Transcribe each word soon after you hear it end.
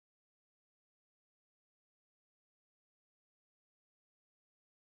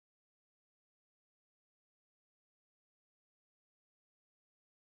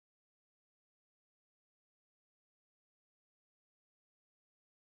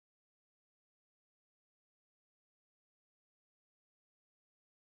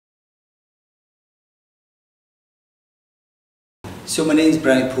So my name's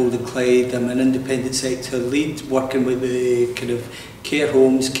Polding-Clyde. I'm an independent sector lead working with the kind of care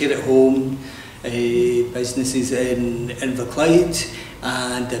homes, care at home businesses in Inverclyde,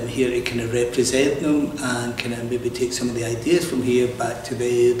 and I'm here to kind of represent them and kind of maybe take some of the ideas from here back to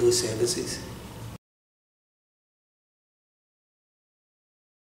those services.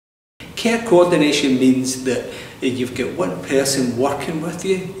 Care coordination means that you've got one person working with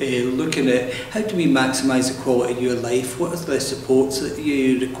you, looking at how do we maximise the quality of your life, what are the supports that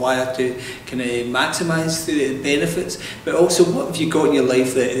you require to kind of maximise the benefits, but also what have you got in your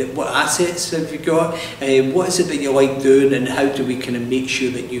life, what assets have you got, what is it that you like doing, and how do we kind of make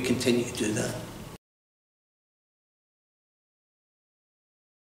sure that you continue to do that.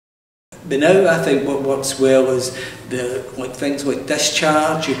 But now I think what works well is things like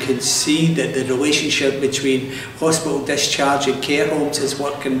discharge. You can see that the relationship between hospital discharge and care homes is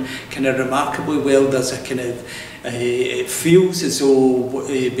working kind of remarkably well. There's a kind of, it feels as though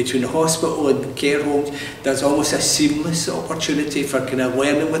between the hospital and the care homes there's almost a seamless opportunity for kind of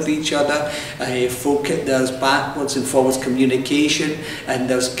learning with each other. There's backwards and forwards communication, and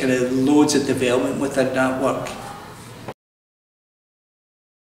there's kind of loads of development within that work.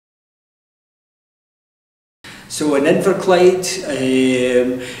 So in Inverclyde,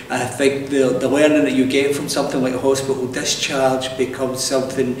 I think the learning that you get from something like a hospital discharge becomes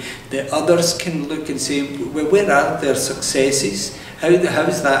something that others can look and say, well, where are their successes? How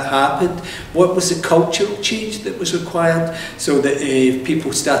has that happened? What was the cultural change that was required so that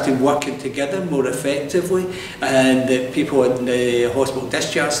people started working together more effectively, and that people in the hospital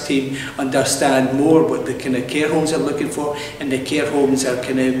discharge team understand more what the kind of care homes are looking for, and the care homes are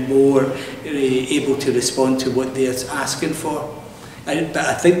kind of more able to respond to what they're asking for. But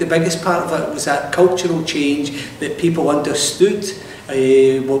I think the biggest part of it was that cultural change, that people understood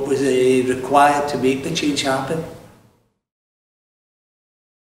what was required to make the change happen.